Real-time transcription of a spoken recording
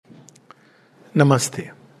नमस्ते।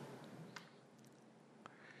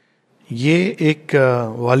 ये एक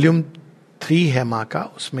वॉल्यूम 3 है माँ का,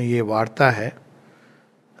 उसमें ये वार्ता है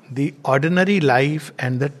the ordinary life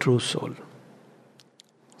and the true soul.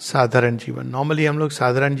 साधारण जीवन। नॉर्मली हम लोग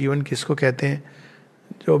साधारण जीवन किसको कहते हैं?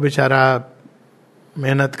 जो बेचारा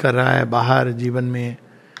मेहनत कर रहा है बाहर जीवन में।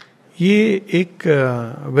 ये एक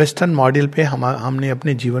वेस्टर्न मॉडल पे हमने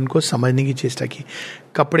अपने जीवन को समझने की चेष्टा की।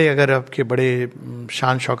 कपड़े अगर आपके बड़े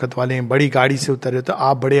शान शौकत वाले हैं, बड़ी गाड़ी से उतरे तो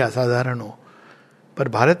आप बड़े असाधारण हो, पर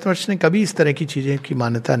भारतवर्ष ने कभी इस तरह की चीज़ें की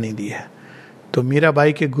मान्यता नहीं दी है। तो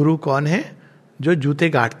मीराबाई के गुरु कौन है? जो जूते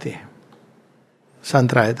गाड़ते हैं,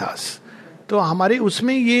 संत रायदास। तो हमारे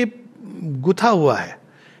उसमें ये गुथा हुआ है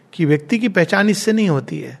कि व्यक्ति की पहचान इससे नहीं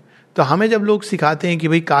होती है। तो हमें जब लोग सिखाते हैं कि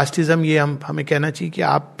भाई कास्टिज्म, ये हमें कहना चाहिए कि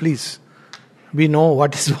आप please we know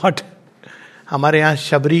what is what. हमारे यहाँ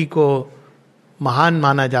शबरी को महान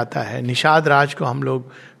माना जाता है, निषाद राज को हम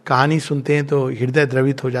लोग कहानी सुनते हैं तो हृदय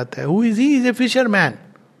द्रवित हो जाता है। Who is he? Is a fisherman.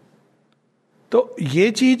 तो ये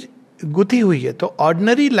चीज गुथी हुई है। तो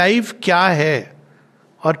ऑर्डिनरी लाइफ क्या है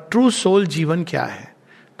और ट्रू सोल जीवन क्या है?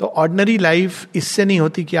 तो ऑर्डिनरी लाइफ इससे नहीं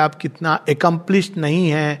होती कि आप कितना एकम्प्लिश्ड नहीं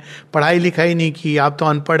हैं, पढ़ाई लिखाई नहीं की, आप तो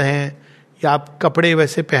अनपढ़ हैं, या आप कपड़े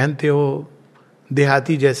वैसे pहनते हो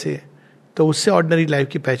देहाती जैसे, तो उससे ऑर्डिनरी लाइफ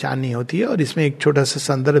की पहचान नहीं होती है। और इसमें एक छोटा सा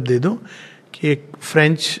संदर्भ दे दूं कि एक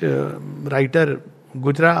फ्रेंच राइटर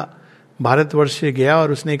गुजरा, भारतवर्ष से गया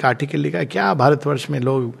और उसने एक आर्टिकल लिखा, क्या भारतवर्ष में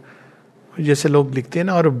लोग जैसे लोग लिखते हैं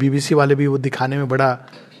ना, और बीबीसी वाले भी वो दिखाने में बड़ा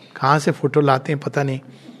कहाँ से फोटो लाते हैं पता नहीं,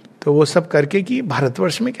 तो वो सब करके कि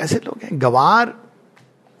भारतवर्ष में कैसे लोग हैं, गंवार,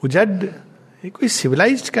 उजड़, ये कोई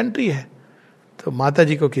सिविलाइज्ड कंट्री है। तो माता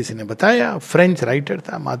जी को किसी ने बताया, फ्रेंच राइटर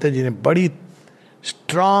था, माता जी ने बड़ी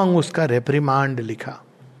स्ट्रांग उसका रेप्रिमांड लिखा।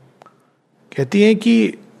 कहती हैं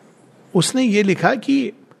कि उसने ये लिखा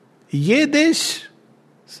कि ये देश,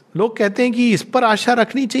 लोग कहते हैं कि इस पर आशा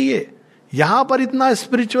रखनी चाहिए, यहां पर इतना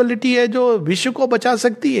स्पिरिचुअलिटी है जो विश्व को बचा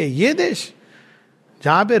सकती है, ये देश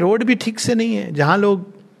जहां पे रोड भी ठीक से नहीं है, जहां लोग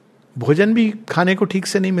भोजन भी खाने को ठीक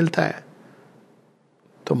से नहीं मिलता है।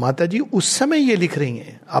 तो माता जी उस समय ये लिख रही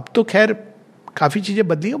हैं। अब तो खैर काफी चीजें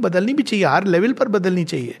बदली, बदलनी भी चाहिए, हर लेवल पर बदलनी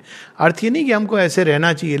चाहिए। अर्थ ये नहीं कि हमको ऐसे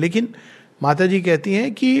रहना चाहिए, लेकिन माता जी कहती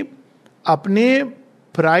हैं कि अपने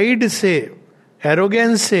प्राइड से,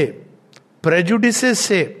 एरोगेंस से, प्रेजुडिसेस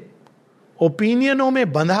से, ओपिनियनों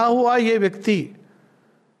में बंधा हुआ ये व्यक्ति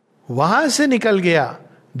वहां से निकल गया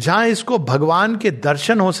जहां इसको भगवान के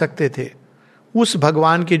दर्शन हो सकते थे, उस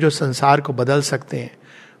भगवान के जो संसार को बदल सकते हैं।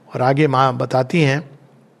 और आगे मां बताती हैं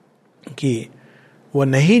कि वह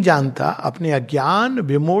नहीं जानता, अपने अज्ञान,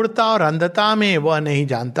 विमूढ़ता और अंधता में वह नहीं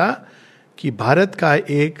जानता कि भारत का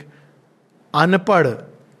एक अनपढ़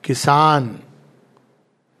किसान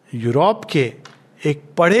यूरोप के एक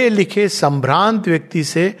पढ़े लिखे संभ्रांत व्यक्ति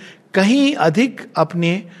से कहीं अधिक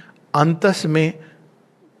अपने अंतस में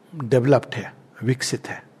डेवलप्ड है, विकसित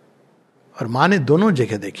है। और माँ ने दोनों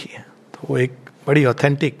जगह देखी है, तो वो एक बड़ी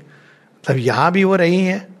ऑथेंटिक, मतलब यहाँ भी वो रही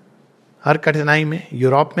हैं हर कठिनाई में,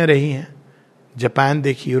 यूरोप में रही हैं, जापान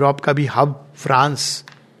देखी, यूरोप का भी हब फ्रांस,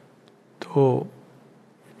 तो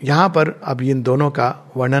यहाँ पर अब इन दोनों का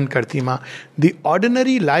वर्णन करती माँ। The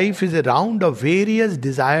ordinary life is a round of various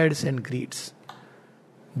desires and greeds.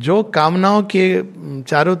 जो कामनाओं के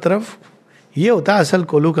चारों तरफ, ये होता है असल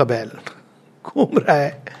कोलू का बैल, घूम रहा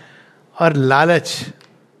है। और लालच,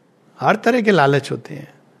 हर तरह के लालच होते हैं,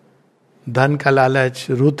 धन का लालच,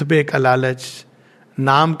 रुतबे का लालच,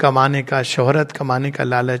 नाम कमाने का, शोहरत कमाने का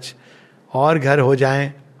लालच, और घर हो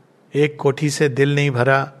जाएं, एक कोठी से दिल नहीं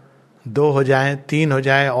भरा, 2 हो जाएं, 3 हो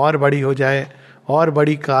जाए, और बड़ी हो जाए, और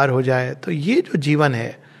बड़ी कार हो जाए। तो ये जो जीवन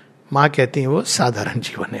है, माँ कहती है वो साधारण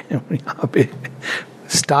जीवन है। यहाँ पे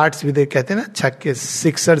स्टार्ट्स विद, कहते हैं ना छक्के,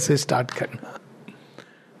 सिक्सर से स्टार्ट करना।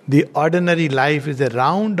 The ordinary life is a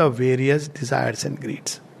round of various desires and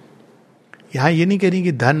greeds. यहाँ ये नहीं कह रही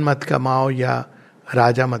कि धन मत कमाओ या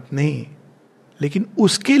राजा मत, नहीं, लेकिन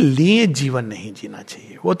उसके लिए जीवन नहीं जीना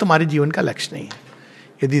चाहिए, वो तुम्हारे जीवन का लक्ष्य नहीं है।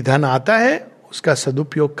 यदि धन आता है उसका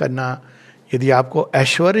सदुपयोग करना, यदि आपको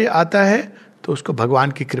ऐश्वर्य आता है तो उसको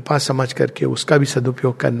भगवान की कृपा समझ करके उसका भी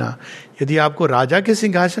सदुपयोग करना, यदि आपको राजा के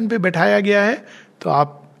सिंहासन पे बैठाया गया है तो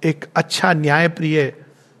आप एक अच्छा न्यायप्रिय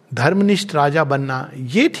धर्मनिष्ठ राजा बनना,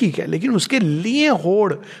 ये ठीक है, लेकिन उसके लिए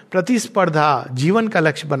होड़, प्रतिस्पर्धा, जीवन का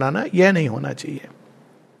लक्ष्य बनाना, यह नहीं होना चाहिए।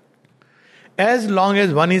 As long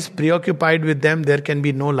as one is preoccupied with them, there can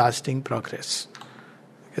be no lasting progress.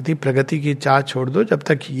 कहती प्रगति की चाह छोड़ दो जब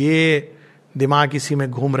तक ये दिमाग इसी में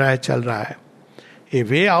घूम रहा है, चल रहा है। A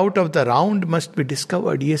way out of the round must be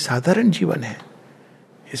discovered. ये साधारण जीवन है,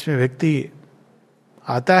 इसमें व्यक्ति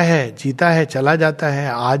आता है, जीता है, चला जाता है।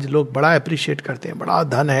 आज लोग बड़ा अप्रिशिएट करते हैं, बड़ा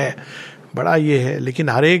धन है, बड़ा ये है, लेकिन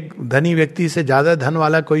हर एक धनी व्यक्ति से ज्यादा धन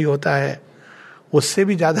वाला कोई होता है, उससे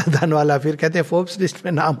भी ज्यादा धन वाला, फिर कहते हैं फोर्ब्स लिस्ट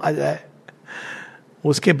में नाम आ जाए,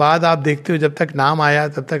 उसके बाद आप देखते हो जब तक नाम आया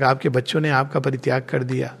तब तक आपके बच्चों ने आपका परित्याग कर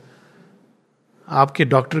दिया, आपके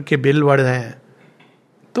डॉक्टर के बिल बढ़ रहे हैं।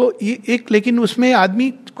 तो ये एक, लेकिन उसमें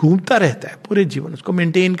आदमी घूमता रहता है पूरे जीवन उसको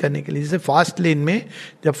मेंटेन करने के लिए। जैसे फास्ट लेन में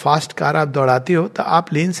जब फास्ट कार आप दौड़ाते हो तो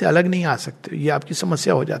आप लेन से अलग नहीं आ सकते, ये आपकी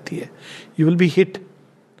समस्या हो जाती है, यू विल बी हिट।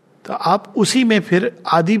 तो आप उसी में फिर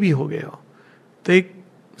आदी भी हो गए हो, तो एक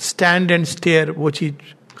स्टैंड एंड स्टेयर वो चीज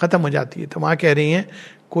खत्म हो जाती है। तो वहां कह रही हैं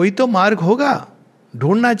कोई तो मार्ग होगा,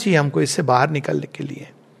 ढूंढना चाहिए हमको इससे बाहर निकलने के लिए।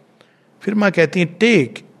 फिर मां कहती हैं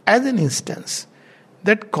take as an instance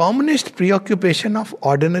that commonest preoccupation of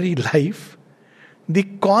ordinary life, the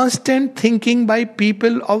constant thinking by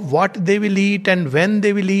people of what they will eat and when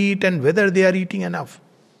they will eat and whether they are eating enough.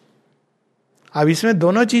 अब इसमें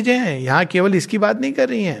दोनों चीजें हैं, यहां केवल इसकी बात नहीं कर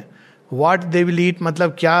रही हैं। what they will eat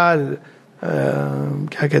मतलब क्या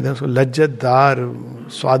क्या कहते हैं उसको, लज्जतदार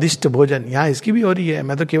स्वादिष्ट भोजन, यहां इसकी भी हो रही है।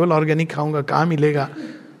 मैं तो केवल ऑर्गेनिक खाऊंगा, कहाँ मिलेगा,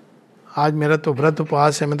 आज मेरा तो व्रत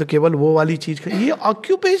उपवास है, मैं तो केवल वो वाली चीज ये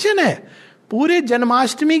ऑक्यूपेशन है। पूरे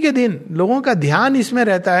जन्माष्टमी के दिन लोगों का ध्यान इसमें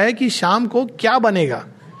रहता है कि शाम को क्या बनेगा।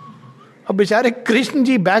 अब बेचारे कृष्ण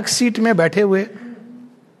जी बैक सीट में बैठे हुए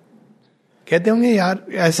कहते होंगे यार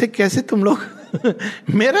ऐसे कैसे तुम लोग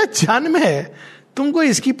मेरा जन्म है, तुमको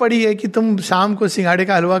इसकी पड़ी है कि तुम शाम को सिंगाड़े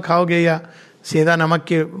का हलवा खाओगे या सेंधा नमक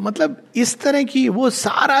के, मतलब इस तरह की वो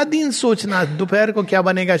सारा दिन सोचना दोपहर को क्या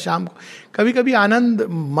बनेगा, शाम को। कभी कभी आनंद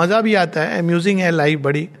मजा भी आता है, अम्यूजिंग है लाइफ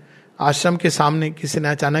बड़ी। आश्रम के सामने किसी ने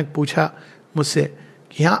अचानक पूछा मुझसे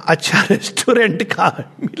कि यहाँ अच्छा रेस्टोरेंट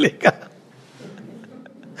कहाँ मिलेगा।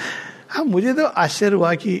 हाँ, मुझे तो आश्चर्य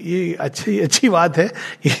हुआ कि ये अच्छी बात है,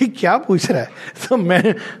 ये क्या पूछ रहा है। तो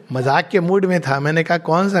मैं मजाक के मूड में था, मैंने कहा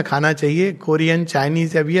कौन सा खाना चाहिए, कोरियन,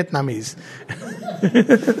 चाइनीज या वियतनामीज।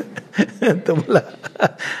 तो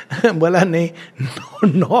बोला नहीं,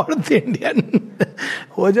 नॉर्थ इंडियन।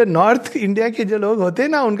 वो जो नॉर्थ इंडिया के जो लोग होते हैं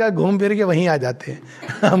ना, उनका घूम फिर के वहीं आ जाते हैं,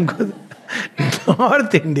 हमको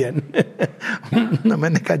नॉर्थ इंडियन।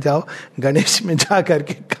 मैंने कहा जाओ गणेश में जा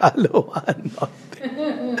करके खा लो वहां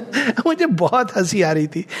नॉर्थ। मुझे बहुत हंसी आ रही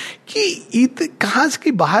थी कि कहाँ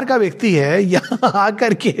की बाहर का व्यक्ति है, यहाँ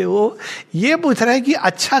आकर के वो ये पूछ रहा है कि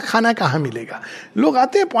अच्छा खाना कहाँ मिलेगा। लोग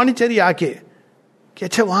आते हैं पौंडीचेरी आके कि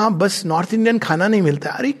अच्छा वहां बस नॉर्थ इंडियन खाना नहीं मिलता।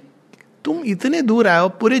 अरे तुम इतने दूर आए हो,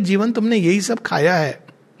 पूरे जीवन तुमने यही सब खाया है,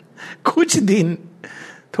 कुछ दिन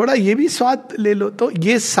थोड़ा ये भी स्वाद ले लो। तो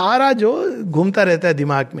ये सारा जो घूमता रहता है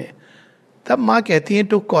दिमाग में। तब माँ कहती है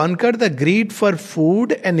to conquer the greed for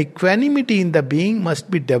food and equanimity in the being must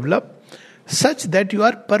be develop such that you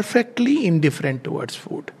are perfectly indifferent towards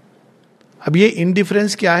food. अब ये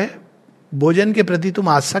इनडिफरेंस क्या है, भोजन के प्रति तुम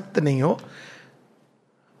आसक्त नहीं हो।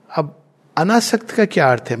 अब अनासक्त का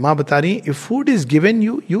क्या अर्थ है, माँ बता रही है if food is given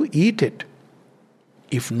you, you eat it,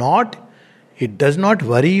 if not it does not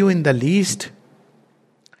worry you in the least.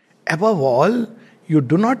 Above all, you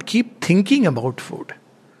do not keep thinking about food.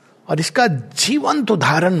 और इसका जीवंत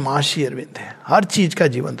उदाहरण मां श्री अरविंद है, हर चीज का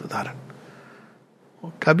जीवंत उदाहरण।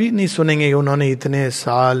 कभी नहीं सुनेंगे उन्होंने इतने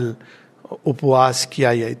साल उपवास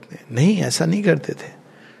किया या इतने, नहीं, ऐसा नहीं करते थे।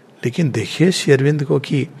 लेकिन देखिए श्री अरविंद को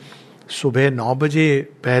कि सुबह 9 बजे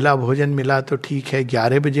पहला भोजन मिला तो ठीक है,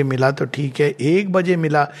 11 बजे मिला तो ठीक है, 1 बजे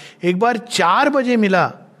मिला, एक बार 4 बजे मिला,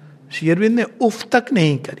 श्री अरविंद ने उफ तक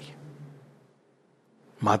नहीं करी।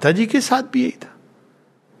 माता जी के साथ भी यही था,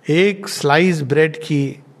 एक स्लाइस ब्रेड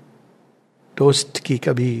की, टोस्ट की,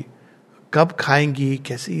 कभी कब खाएंगी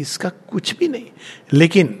कैसे, इसका कुछ भी नहीं।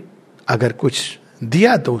 लेकिन अगर कुछ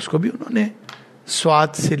दिया तो उसको भी उन्होंने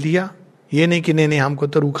स्वाद से लिया, ये नहीं कि नहीं हमको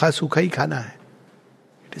तो रूखा सूखा ही खाना है।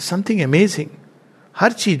 It is something amazing.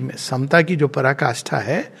 हर चीज में समता की जो पराकाष्ठा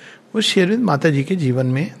है वो श्री अरविंद माता जी के जीवन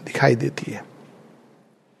में दिखाई देती है।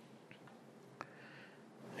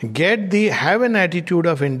 Have an attitude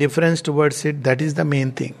of indifference towards it, that is the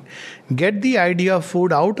main thing. Get the idea of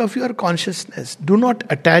food out of your consciousness. Do not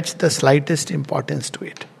attach the slightest importance to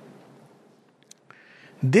it.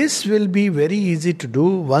 This will be very easy to do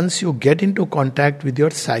once you get into contact with your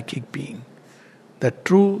psychic being, the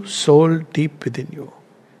true soul deep within you.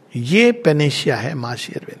 ये Panacea है मां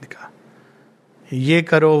श्री अरविंद का। ये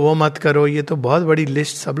करो वो मत करो, ये तो बहुत बड़ी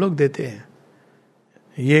लिस्ट सब लोग देते हैं,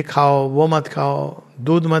 ये खाओ वो मत खाओ,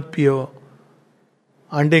 दूध मत पियो,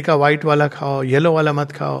 अंडे का वाइट वाला खाओ, येलो वाला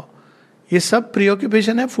मत खाओ। ये सब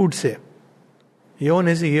प्रीऑक्यूपेशन है फूड से। ये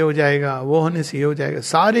होने से ये हो जाएगा, वो होने से ये हो जाएगा।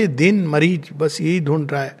 सारे दिन मरीज बस यही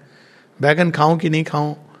ढूंढ रहा है, बैगन खाऊं कि नहीं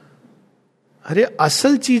खाऊं। अरे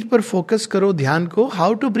असल चीज पर फोकस करो ध्यान को,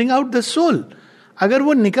 how to bring out the soul. अगर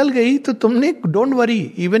वो निकल गई तो तुमने, don't worry,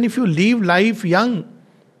 even if you leave life young,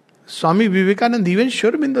 Swami Vivekananda, even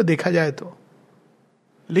Sri Aurobindo देखा जाए तो,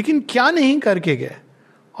 लेकिन क्या नहीं करके गए,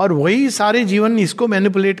 और वही सारे जीवन इसको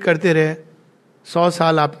मैनिपुलेट करते रहे, 100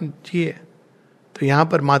 साल आप जिए। तो यहां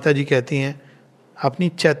पर माता जी कहती हैं अपनी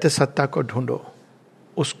चैत्य सत्ता को ढूंढो,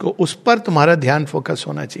 उसको, उस पर तुम्हारा ध्यान फोकस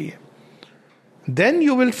होना चाहिए। Then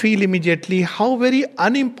you will feel immediately how very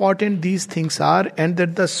unimportant these things are and that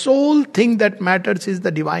the soul thing that matters is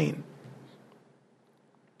the divine.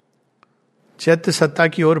 चैत्य सत्ता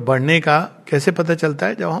की ओर बढ़ने का कैसे पता चलता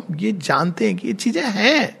है? जब हम ये जानते हैं कि ये चीजें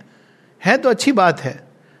हैं तो अच्छी बात है,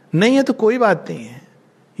 नहीं है तो कोई बात नहीं है,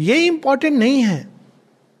 ये इंपॉर्टेंट नहीं है,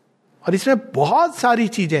 और इसमें बहुत सारी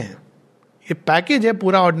चीजें हैं। ये पैकेज है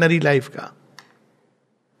पूरा ऑर्डिनरी लाइफ का।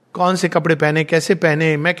 कौन से कपड़े पहने, कैसे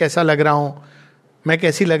पहने, मैं कैसा लग रहा हूं, मैं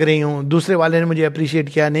कैसी लग रही हूं, दूसरे वाले ने मुझे अप्रिशिएट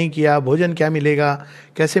किया नहीं किया, भोजन क्या मिलेगा,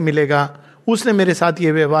 कैसे मिलेगा, उसने मेरे साथ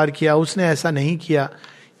ये व्यवहार किया, उसने ऐसा नहीं किया,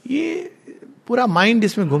 ये पूरा माइंड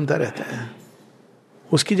इसमें घूमता रहता है।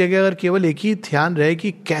 उसकी जगह अगर केवल एक ही ध्यान रहे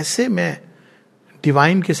कि कैसे मैं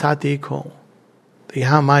डिवाइन के साथ एक हूं, तो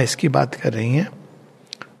यहां मां इसकी बात कर रही हैं।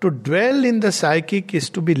 To dwell in the psychic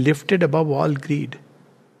is to be lifted above all grid.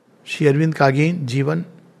 Shri Arvind का अगेन जीवन,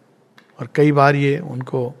 और कई बार ये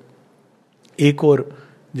उनको एक और,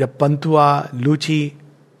 जब पंतुआ लूची,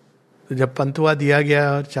 तो जब पंतुआ दिया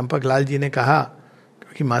गया और चंपक लाल जी ने कहा,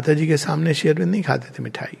 क्योंकि माता जी के सामने श्री अरविंद नहीं खाते थे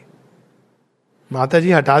मिठाई, माता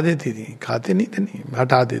जी हटा देती थी, खाते नहीं थे, नहीं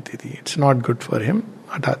हटा देती थी, it's not good for him,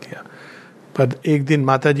 हटा दिया। पर एक दिन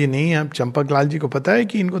माता जी नहीं, अब चंपक लाल जी को पता है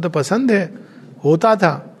कि इनको तो पसंद है, होता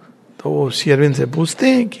था, तो वो श्री अरविंद से पूछते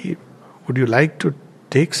हैं कि would you like to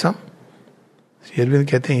take some? Shri Arvind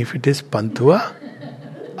कहते हैं if it is पंथुआ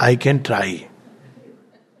I can try.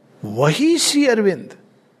 वही श्री अरविंद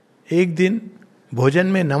एक दिन भोजन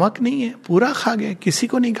में नमक नहीं है, पूरा खा गए, किसी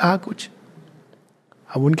को नहीं कहा कुछ।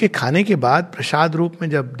 अब उनके खाने के बाद प्रसाद रूप में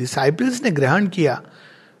जब डिसाइपल्स ने ग्रहण किया,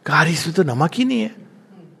 कहा इसमें तो नमक ही नहीं है।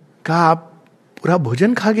 कहा आप पूरा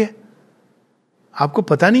भोजन खा गए, आपको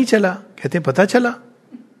पता नहीं चला? कहते पता चला।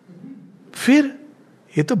 फिर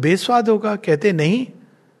ये तो बेस्वाद होगा? कहते नहीं,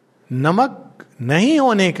 नमक नहीं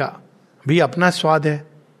होने का भी अपना स्वाद है।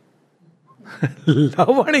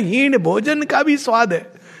 लवणहीन भोजन का भी स्वाद है।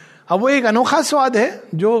 अब वो एक अनोखा स्वाद है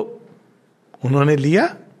जो उन्होंने लिया,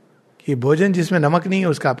 कि भोजन जिसमें नमक नहीं है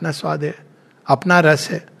उसका अपना स्वाद है, अपना रस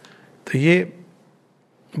है। तो ये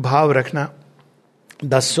भाव रखना।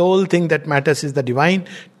 The soul thing that matters is the divine,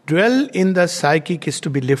 dwell in the psychic is to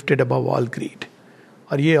be lifted above all grid.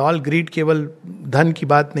 और ये ऑल ग्रीड केवल धन की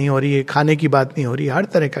बात नहीं हो रही है, खाने की बात नहीं हो रही, हर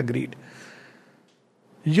तरह का grid.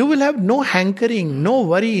 You will have no hankering, no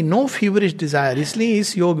worry, no feverish Dzire. इसलिए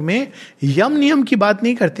इस योग में यम नियम की बात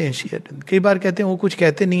नहीं करते हैं श्री अरविंद। कई बार कहते हैं वो कुछ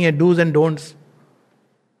कहते नहीं है, डूज एंड डोंट्स।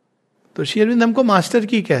 तो श्री अरविंद हमको मास्टर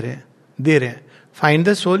की कह रहे हैं, दे रहे हैं, फाइंड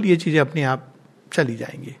द सोल, ये चीजें अपने आप चली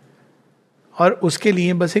जाएंगी। और उसके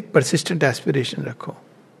लिए बस एक परसिस्टेंट एस्पिरेशन रखो,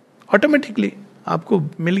 ऑटोमेटिकली आपको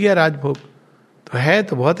मिल गया राजभोग। तो है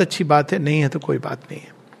तो बहुत अच्छी बात है, नहीं है तो कोई बात नहीं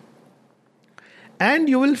है। And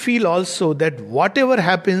you will feel also that what ever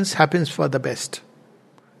happens happens for the best.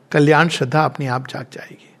 कल्याण श्रद्धा अपने आप जाग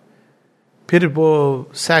जाएगी। फिर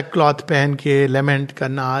वो सैक क्लॉथ पहन के लेमेंट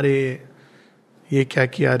करना, अरे ये क्या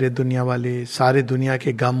किया, अरे दुनिया वाले, सारे दुनिया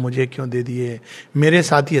के गम मुझे क्यों दे दिए, मेरे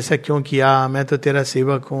साथ ही ऐसा क्यों किया, मैं तो तेरा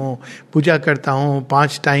सेवक हूँ, पूजा करता हूँ,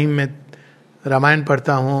 5 टाइम में रामायण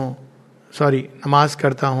पढ़ता हूँ, नमाज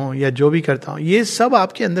करता हूँ, या जो भी करता हूँ, ये सब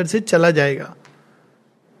आपके अंदर से चला जाएगा,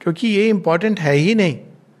 क्योंकि ये इंपॉर्टेंट है ही नहीं।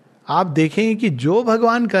 आप देखेंगे कि जो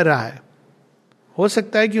भगवान कर रहा है, हो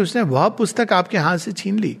सकता है कि उसने वह पुस्तक आपके हाथ से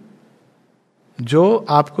छीन ली जो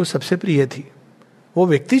आपको सबसे प्रिय थी, वो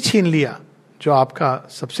व्यक्ति छीन लिया जो आपका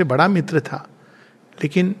सबसे बड़ा मित्र था।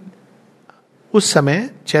 लेकिन उस समय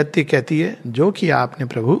चैत्य कहती है जो किया आपने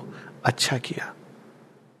प्रभु अच्छा किया।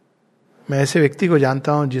 मैं ऐसे व्यक्ति को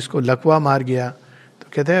जानता हूं जिसको लकवा मार गया, तो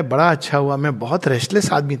कहता है बड़ा अच्छा हुआ, मैं बहुत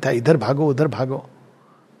रेस्टलेस आदमी था, इधर भागो उधर भागो,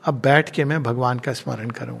 अब बैठ के मैं भगवान का स्मरण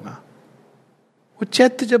करूंगा। वो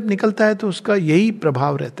चैत्य जब निकलता है तो उसका यही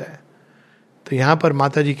प्रभाव रहता है। तो यहां पर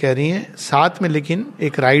माता जी कह रही हैं साथ में, लेकिन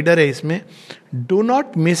एक राइडर है इसमें, do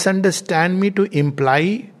not misunderstand me to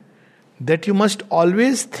imply that you must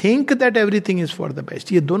always think that everything is for the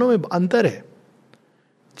best. ये दोनों में अंतर है।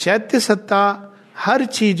 चैत्य सत्ता हर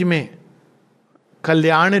चीज में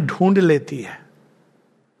कल्याण ढूंढ लेती है,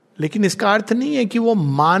 लेकिन इसका अर्थ नहीं है कि वो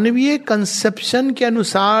मानवीय कंसेप्शन के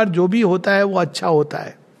अनुसार जो भी होता है वो अच्छा होता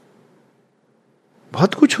है।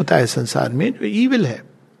 बहुत कुछ होता है संसार में जो ईविल है,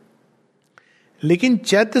 लेकिन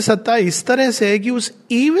चैत्य सत्ता इस तरह से है कि उस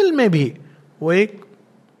ईविल में भी वो एक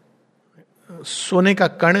सोने का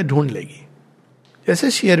कण ढूंढ लेगी। जैसे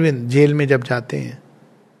श्री अरविंद जेल में जब जाते हैं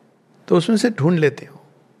तो उसमें से ढूंढ लेते हो,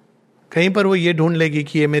 कहीं पर वो ये ढूंढ लेगी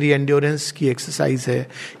कि ये मेरी एंड्योरेंस की एक्सरसाइज है,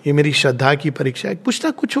 ये मेरी श्रद्धा की परीक्षा है, कुछ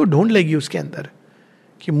ना कुछ वो ढूंढ लेगी उसके अंदर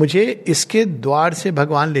कि मुझे इसके द्वार से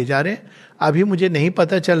भगवान ले जा रहे हैं, अभी मुझे नहीं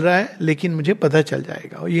पता चल रहा है लेकिन मुझे पता चल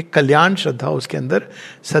जाएगा। और ये कल्याण श्रद्धा उसके अंदर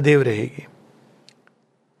सदैव रहेगी।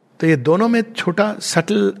 तो ये दोनों में छोटा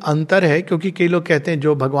सटल अंतर है, क्योंकि कई लोग कहते हैं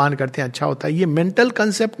जो भगवान करते हैं अच्छा होता है। ये मेंटल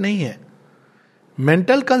कंसेप्ट नहीं है।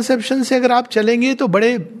 मेंटल कंसेप्शन से अगर आप चलेंगे तो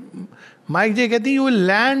बड़े, माइक जे कहती है you will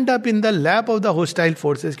land up in the lap of the hostile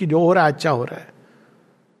forces, की जो हो रहा है अच्छा हो रहा है,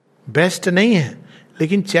 बेस्ट नहीं है,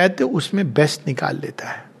 लेकिन चैत्य उसमें बेस्ट निकाल लेता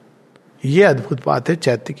है। ये अद्भुत बात है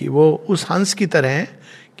चैत्य की। वो उस हंस की तरह है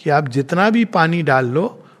कि आप जितना भी पानी डाल लो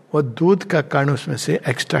वो दूध का कण उसमें से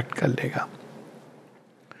एक्सट्रैक्ट कर लेगा।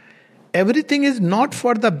 Everything is not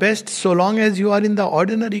for the best so long as you are in the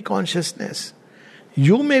ordinary consciousness.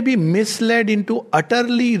 You may be misled into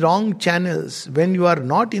utterly wrong channels when you are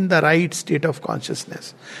not in the right state of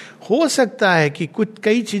consciousness. हो सकता है कि कुछ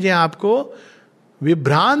कई चीजें आपको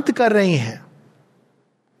विभ्रांत कर रही हैं,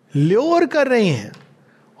 ल्योर कर रही हैं,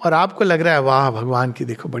 और आपको लग रहा है वाह भगवान की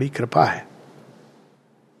देखो बड़ी कृपा है।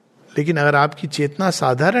 लेकिन अगर आपकी चेतना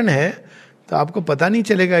साधारण है तो आपको पता नहीं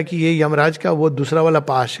चलेगा कि ये यमराज का वो दूसरा वाला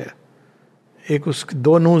पाश है। एक उस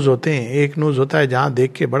दो नूज होते हैं, एक नूज होता है जहां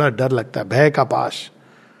देख के बड़ा डर लगता है, भय का पाश,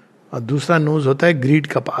 और दूसरा नूज होता है ग्रीड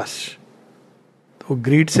का पाश। तो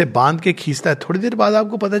ग्रीड से बांध के खींचता है, थोड़ी देर बाद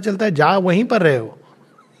आपको पता चलता है जा वहीं पर रहे हो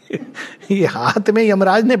ये हाथ में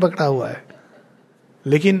यमराज ने पकड़ा हुआ है,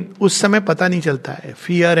 लेकिन उस समय पता नहीं चलता है।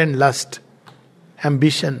 Fear and lust,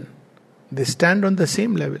 ambition, they stand on the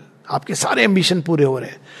same level. आपके सारे एम्बिशन पूरे हो रहे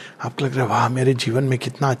हैं, आपको लग रहा है वाह मेरे जीवन में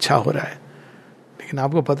कितना अच्छा हो रहा है, लेकिन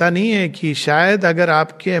आपको पता नहीं है कि शायद अगर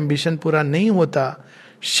आपके एम्बिशन पूरा नहीं होता,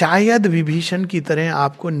 शायद विभीषण की तरह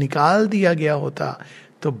आपको निकाल दिया गया होता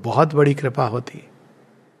तो बहुत बड़ी कृपा होती।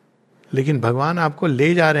 लेकिन भगवान आपको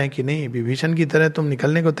ले जा रहे हैं कि नहीं, विभीषण की तरह तुम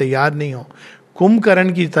निकलने को तैयार नहीं हो,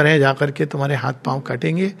 कुंभकर्ण की तरह जाकर के तुम्हारे हाथ पांव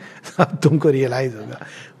कटेंगे अब तुमको रियलाइज होगा।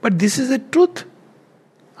 But this is a truth.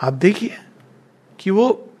 आप देखिए कि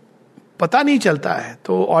वो पता नहीं चलता है।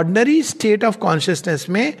 तो ऑर्डिनरी स्टेट ऑफ कॉन्शियसनेस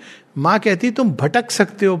में माँ कहती तुम भटक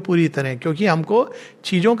सकते हो पूरी तरह, क्योंकि हमको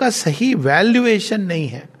चीजों का सही वैल्यूएशन नहीं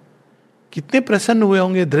है। कितने प्रसन्न हुए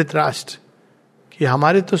होंगे धृतराष्ट्र कि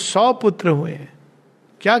हमारे तो 100 पुत्र हुए हैं,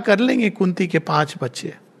 क्या कर लेंगे कुंती के 5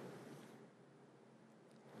 बच्चे,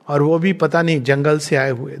 और वो भी पता नहीं जंगल से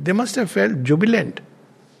आए हुए। They must have felt jubilant.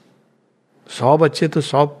 100 बच्चे तो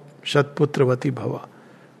 100 शतपुत्रवती भवा,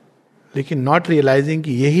 लेकिन नॉट रियलाइजिंग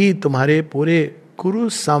कि यही तुम्हारे पूरे कुरु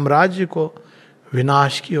साम्राज्य को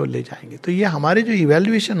विनाश की ओर ले जाएंगे। तो ये हमारे जो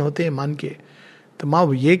इवैल्यूएशन होते हैं मन के, तो माँ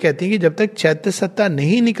ये कहती है कि जब तक चैत्य सत्ता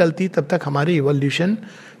नहीं निकलती तब तक हमारे इवोल्यूशन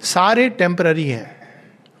सारे टेम्पररी हैं।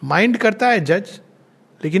 माइंड करता है जज,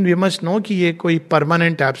 लेकिन वी मस्ट नो कि ये कोई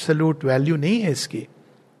परमानेंट एब्सोल्यूट वैल्यू नहीं है इसकी।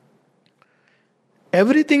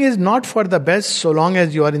 Everything is not for the best so long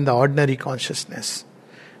as you are in the ordinary consciousness.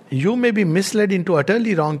 You may be misled into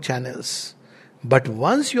utterly wrong channels, but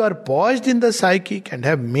once you are poised in the psychic and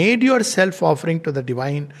have made your self-offering to the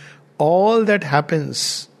divine, all that happens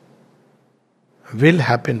will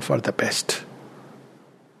happen for the best.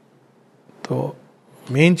 तो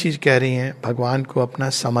main चीज कह रही हैं भगवान को अपना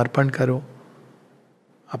समर्पण करो,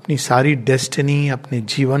 अपनी सारी डेस्टिनी, अपने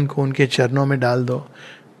जीवन को उनके चरणों में डाल दो,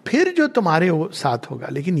 फिर जो तुम्हारे साथ होगा।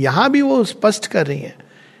 लेकिन यहां भी वो स्पष्ट कर रही हैं,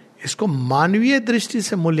 इसको मानवीय दृष्टि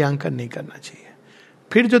से मूल्यांकन नहीं करना चाहिए।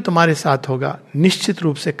 फिर जो तुम्हारे साथ होगा निश्चित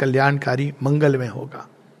रूप से कल्याणकारी, मंगलमय होगा,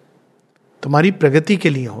 तुम्हारी प्रगति के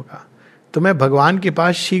लिए होगा, तुम्हें भगवान के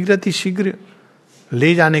पास शीघ्र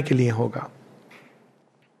ले जाने के लिए होगा,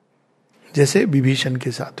 जैसे विभीषण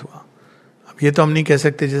के साथ हुआ। अब ये तो हम नहीं कह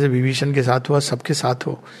सकते जैसे विभीषण के साथ हुआ सबके साथ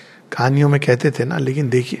हो, कहानियों में कहते थे ना, लेकिन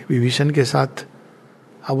देखिए विभीषण के साथ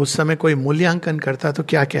अब उस समय कोई मूल्यांकन करता तो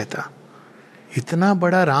क्या कहता, इतना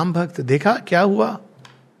बड़ा राम भक्त, देखा क्या हुआ,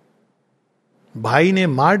 भाई ने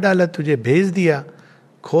मार डाला, तुझे भेज दिया,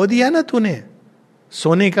 खो दिया ना तूने,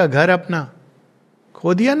 सोने का घर अपना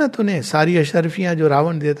खो दिया ना तूने, सारी अशरफियां जो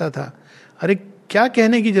रावण देता था। अरे क्या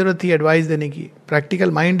कहने की जरूरत थी एडवाइस देने की।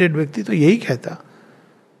 प्रैक्टिकल माइंडेड व्यक्ति तो यही कहता,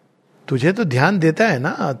 तुझे तो ध्यान देता है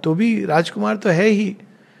ना, तो भी राजकुमार तो है ही,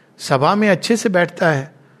 सभा में अच्छे से बैठता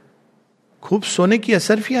है, खूब सोने की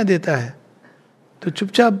अशरफियां देता है, तो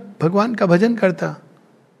चुपचाप भगवान का भजन करता।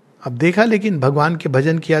 अब देखा लेकिन भगवान के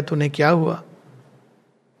भजन किया तूने, क्या हुआ।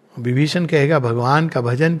 विभीषण कहेगा भगवान का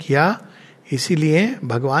भजन किया इसीलिए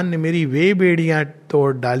भगवान ने मेरी वे बेड़ियां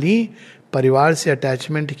तोड़ डाली, परिवार से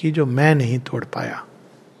अटैचमेंट की जो मैं नहीं तोड़ पाया।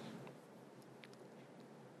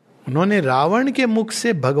 उन्होंने रावण के मुख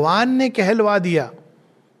से भगवान ने कहलवा दिया,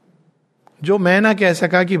 जो मैं ना कह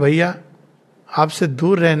सका कि भैया आपसे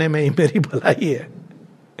दूर रहने में ही मेरी भलाई है।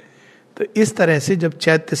 तो इस तरह से जब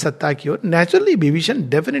चैत्य सत्ता की ओर, नेचुरली विभीषण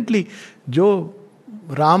डेफिनेटली, जो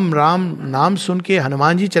राम राम नाम सुन के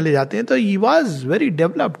हनुमान जी चले जाते हैं, तो he was very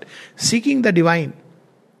developed seeking the divine.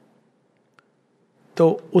 तो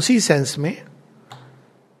उसी सेंस में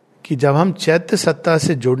कि जब हम चैत्य सत्ता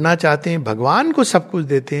से जुड़ना चाहते हैं, भगवान को सब कुछ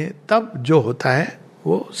देते हैं, तब जो होता है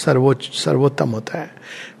वो सर्वोत्तम होता है।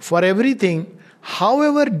 For everything how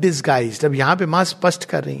ever disguised, अब यहां पे मां स्पष्ट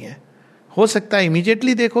कर रही है, हो सकता है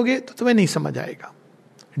इमीडिएटली देखोगे तो तुम्हें नहीं समझ आएगा।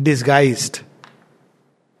 डिस्गाइज्ड,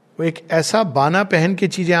 वो एक ऐसा बाना पहन के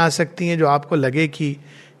चीजें आ सकती हैं जो आपको लगे कि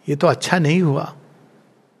ये तो अच्छा नहीं हुआ,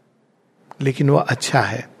 लेकिन वो अच्छा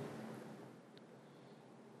है।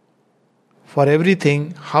 For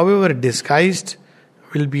everything however disguised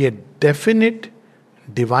will be a definite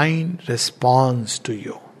divine response to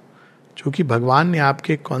you. क्योंकि भगवान ने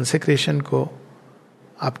आपके कॉन्सेक्रेशन को,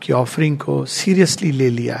 आपकी ऑफरिंग को सीरियसली ले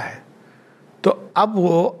लिया है, तो अब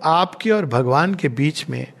वो आपके और भगवान के बीच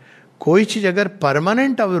में कोई चीज अगर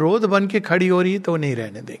परमानेंट अवरोध बन के खड़ी हो रही है तो वो नहीं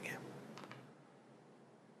रहने देंगे।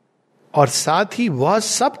 और साथ ही वह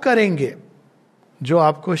सब करेंगे जो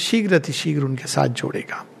आपको शीघ्र अतिशीघ्र उनके साथ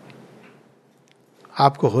जोड़ेगा।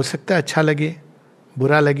 आपको हो सकता है अच्छा लगे,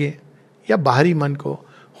 बुरा लगे, या बाहरी मन को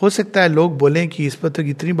हो सकता है लोग बोलें कि इस पर तो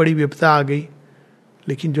इतनी बड़ी विपदा आ गई,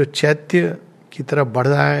 लेकिन जो चैत्य की तरफ बढ़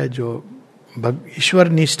रहा है, जो ईश्वर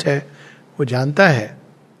निष्ठ है, वो जानता है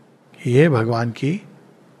कि यह भगवान की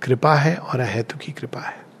कृपा है और अहेतु की कृपा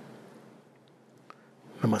है।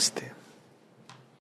 नमस्ते।